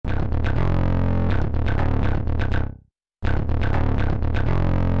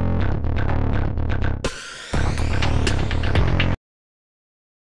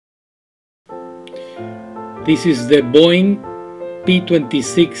This is the Boeing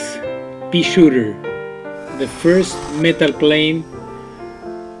P-26 Peashooter, the first metal plane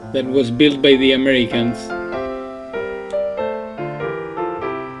that was built by the Americans.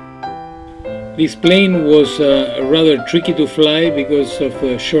 This plane was rather tricky to fly because of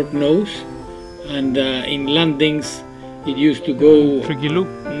a short nose, and in landings it used to go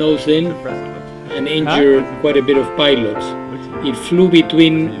nose in and injure quite a bit of pilots. It flew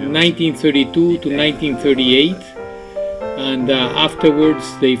between 1932 to 1938, and afterwards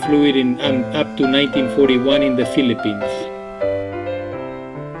they flew it in up to 1941 in the Philippines.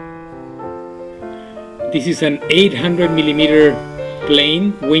 This is an 800mm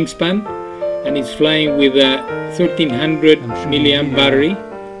plane wingspan, and it's flying with a 1300 milliamp battery,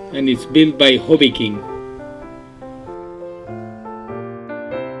 and it's built by Hobby King.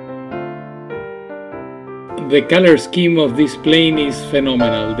 The color scheme of this plane is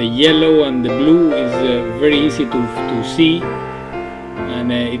phenomenal. The yellow and the blue is very easy to see, and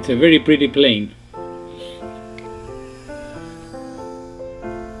it's a very pretty plane.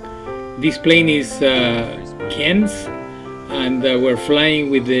 This plane is Ken's, and we're flying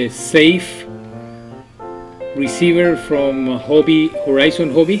with the safe receiver from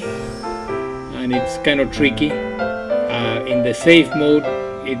Horizon Hobby, and it's kind of tricky. In the safe mode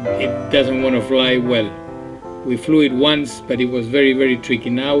it doesn't want to fly well. We flew it once, but it was very, very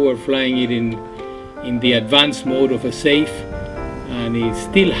tricky. Now we're flying it in the advanced mode of a safe, and it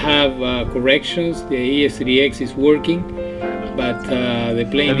still have corrections. The ES3X is working, but the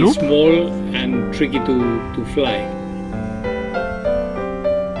plane is small and tricky to fly.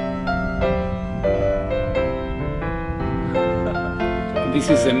 This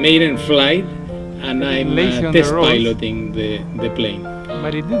is a maiden flight, and I'm test piloting the plane.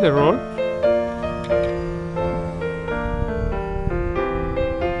 But it did a roll.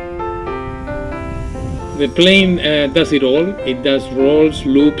 The plane does it all. It does rolls,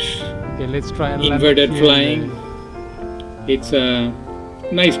 loops, okay, let's try and inverted flying. It's a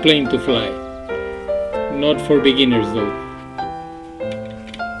nice plane to fly. Not for beginners though.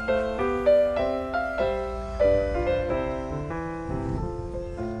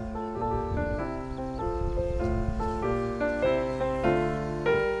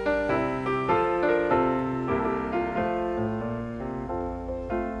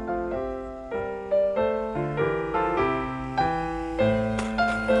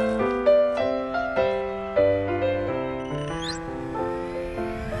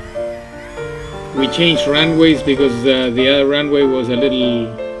 We changed runways because the other runway was a little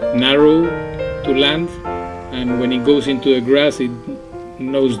narrow to land, and when it goes into the grass it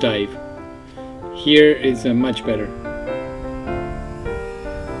nosedive. Here it's much better.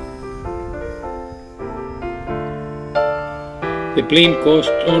 The plane cost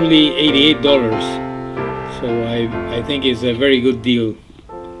only $88, so I think it's a very good deal,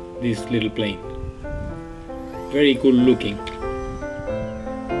 this little plane. Very cool looking.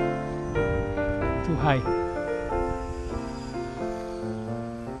 Too high.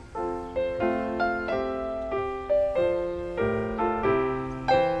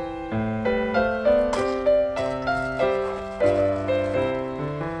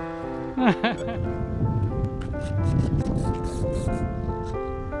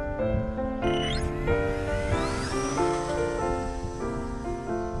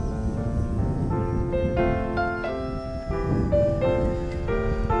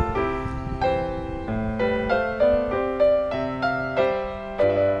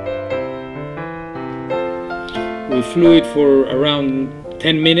 We flew it for around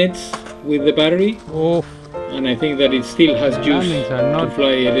 10 minutes with the battery, and I think that it still has juice to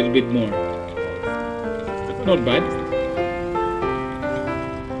fly a little bit more. Not bad.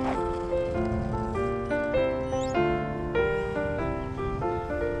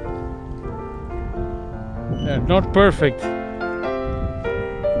 Not perfect.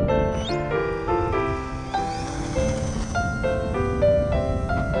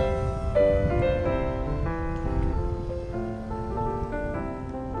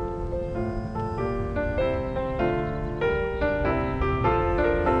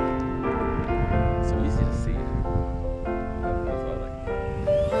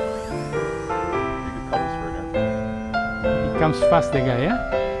 Comes fast, the guy,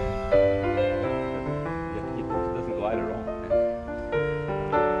 yeah?